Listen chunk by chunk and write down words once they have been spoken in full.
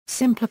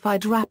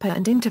Simplified Wrapper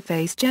and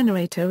Interface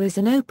Generator is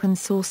an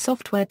open-source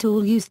software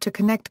tool used to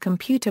connect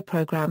computer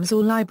programs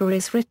or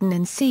libraries written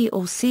in C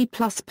or C++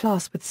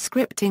 with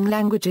scripting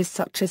languages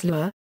such as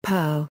Lua,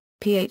 Perl,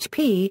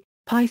 PHP,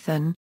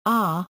 Python,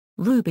 R,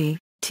 Ruby,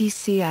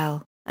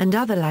 TCL, and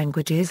other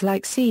languages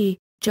like C,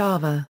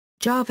 Java,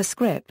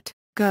 JavaScript,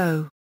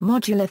 Go,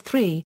 Modular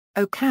 3,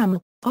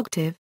 OCaml,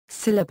 Octave,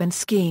 Scilab and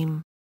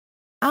Scheme.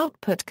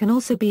 Output can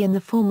also be in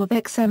the form of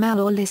XML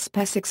or Lisp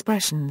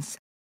S-expressions.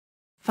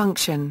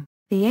 Function.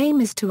 The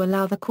aim is to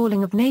allow the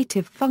calling of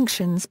native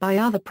functions by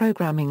other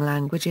programming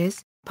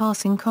languages,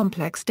 passing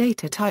complex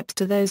data types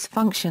to those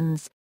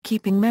functions,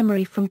 keeping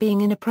memory from being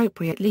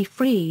inappropriately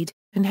freed,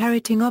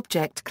 inheriting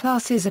object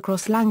classes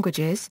across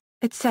languages,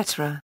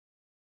 etc.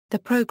 The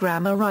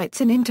programmer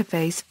writes an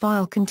interface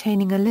file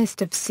containing a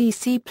list of C++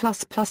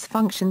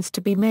 functions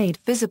to be made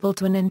visible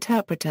to an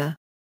interpreter.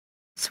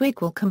 Swig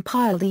will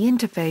compile the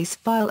interface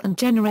file and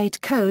generate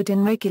code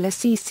in regular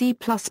C++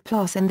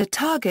 and the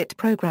target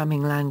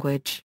programming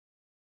language.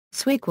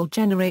 Swig will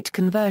generate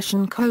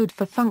conversion code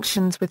for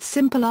functions with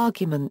simple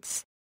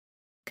arguments.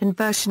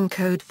 Conversion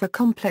code for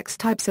complex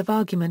types of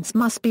arguments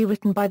must be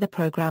written by the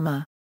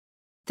programmer.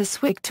 The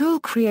Swig tool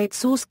creates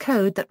source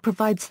code that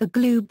provides the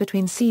glue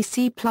between C++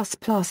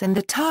 and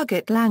the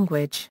target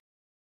language.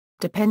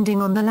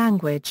 Depending on the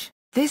language,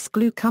 this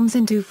glue comes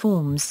in two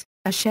forms: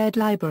 a shared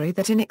library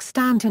that an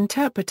extant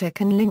interpreter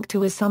can link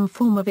to as some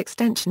form of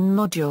extension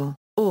module,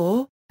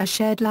 or a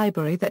shared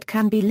library that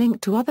can be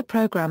linked to other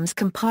programs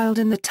compiled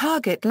in the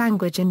target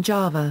language in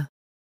Java.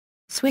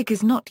 Swig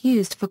is not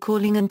used for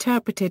calling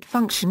interpreted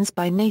functions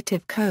by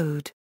native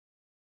code.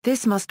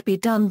 This must be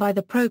done by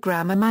the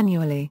programmer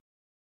manually.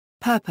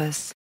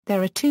 Purpose.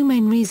 There are two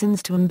main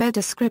reasons to embed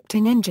a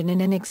scripting engine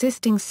in an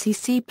existing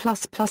C++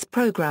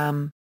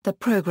 program. The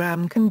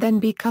program can then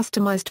be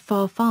customized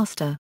far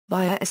faster,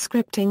 via a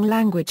scripting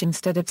language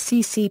instead of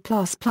C++.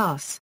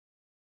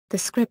 The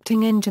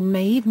scripting engine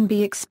may even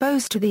be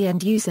exposed to the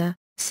end user,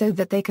 so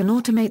that they can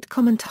automate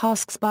common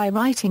tasks by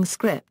writing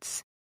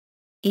scripts.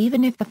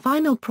 Even if the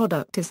final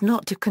product is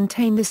not to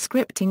contain the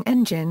scripting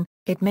engine,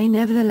 it may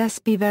nevertheless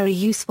be very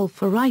useful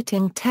for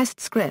writing test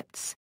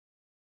scripts.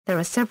 There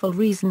are several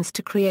reasons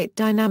to create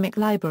dynamic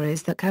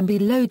libraries that can be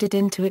loaded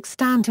into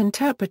extant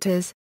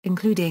interpreters,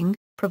 including,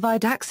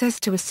 provide access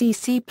to a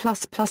C++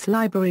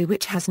 library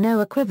which has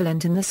no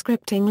equivalent in the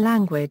scripting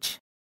language.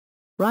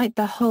 Write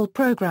the whole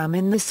program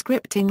in the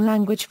scripting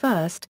language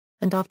first,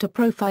 and after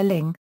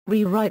profiling,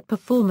 rewrite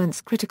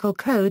performance-critical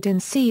code in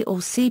C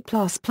or C++.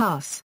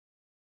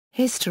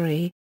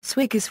 History.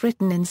 Swig is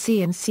written in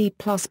C and C++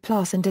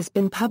 and has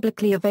been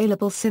publicly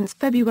available since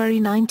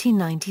February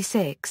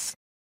 1996.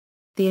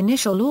 The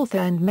initial author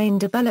and main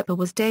developer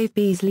was Dave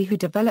Beasley, who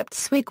developed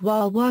Swig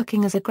while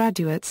working as a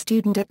graduate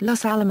student at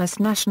Los Alamos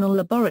National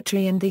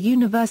Laboratory and the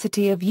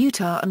University of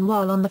Utah and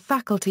while on the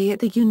faculty at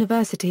the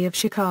University of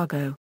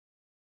Chicago.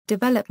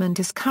 Development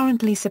is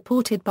currently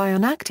supported by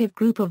an active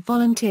group of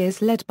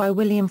volunteers led by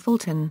William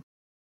Fulton.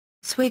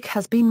 Swig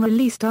has been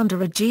released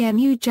under a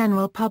GNU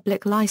General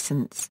Public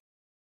License.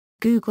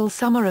 Google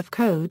Summer of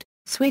Code.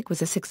 Swig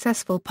was a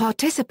successful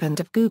participant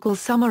of Google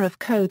Summer of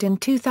Code in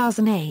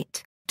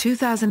 2008.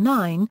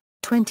 2009,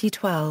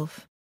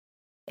 2012.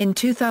 In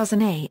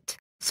 2008,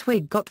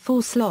 Swig got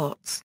 4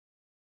 slots.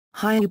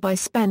 Hyubai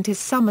spent his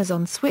summers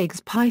on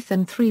Swig's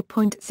Python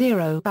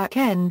 3.0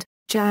 backend,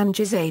 Jan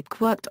Gizabe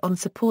worked on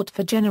support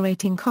for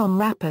generating COM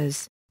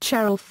wrappers,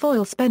 Cheryl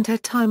Foyle spent her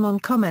time on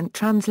comment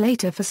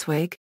translator for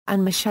Swig,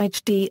 and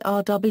Mashaj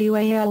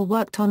Drwal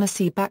worked on a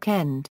C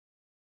backend.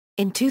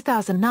 In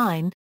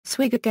 2009,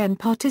 Swig again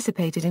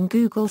participated in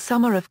Google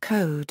Summer of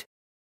Code.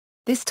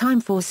 This time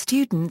 4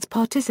 students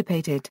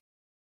participated.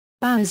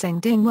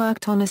 Baozeng Ding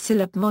worked on a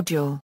Scilab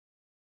module.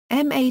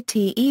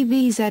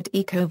 Matevz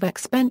Ekovec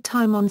spent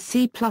time on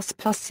C++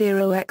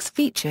 0x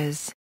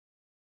features.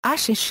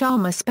 Ashish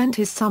Sharma spent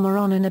his summer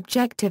on an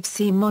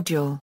Objective-C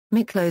module.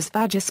 Miklos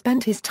Vajja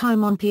spent his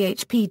time on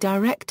PHP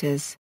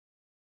directors.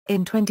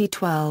 In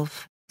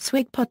 2012,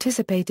 Swig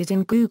participated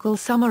in Google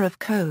Summer of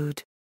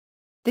Code.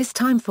 This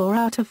time 4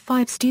 out of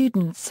 5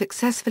 students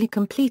successfully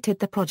completed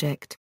the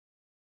project.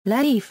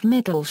 Leif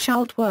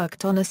Mittelschult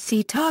worked on a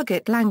C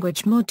target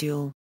language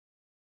module.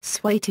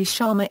 Swati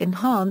Sharma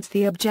enhanced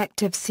the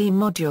Objective-C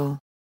module.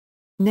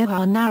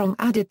 Nihar Narang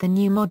added the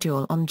new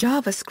module on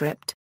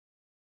JavaScript.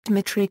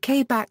 Dmitry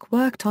Kabak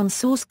worked on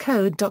source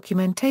code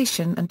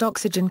documentation and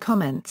Oxygen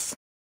comments.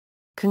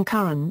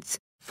 Concurrents.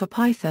 For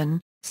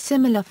Python,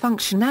 similar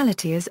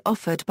functionality is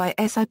offered by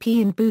SIP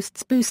in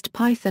Boost's Boost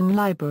Python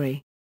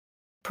library.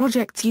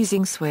 Projects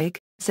using Swig,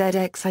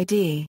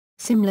 ZXID,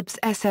 Simlabs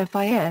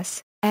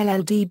SFIS,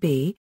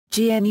 LLDB,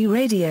 GNU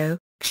Radio,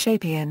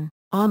 Xapian,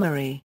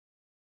 Armory.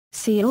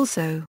 See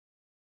also: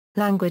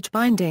 language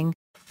binding,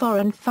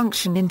 foreign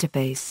function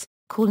interface,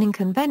 calling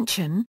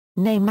convention,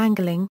 name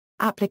angling,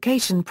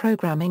 application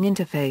programming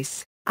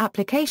interface,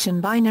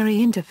 application binary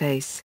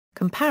interface,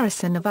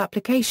 comparison of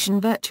application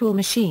virtual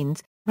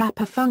machines,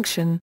 wrapper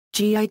function,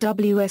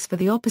 GIWS for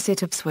the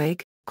opposite of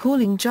Swig,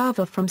 calling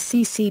Java from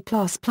C++.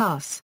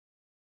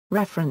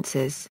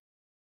 References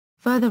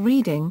Further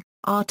reading,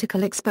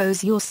 article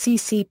Expose Your C++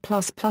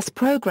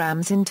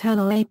 Programs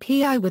Internal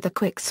API with a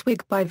Quick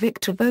Swig by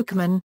Victor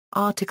Vokeman,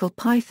 article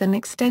Python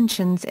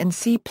Extensions in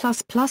C++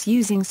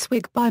 Using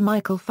Swig by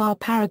Michael Farr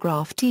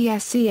paragraph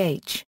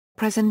TSCH,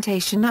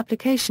 presentation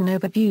application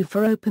overview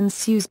for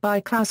OpenSUSE by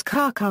Klaus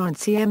Car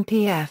Currency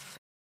MPF.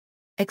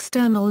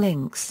 External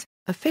links,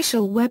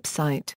 official website.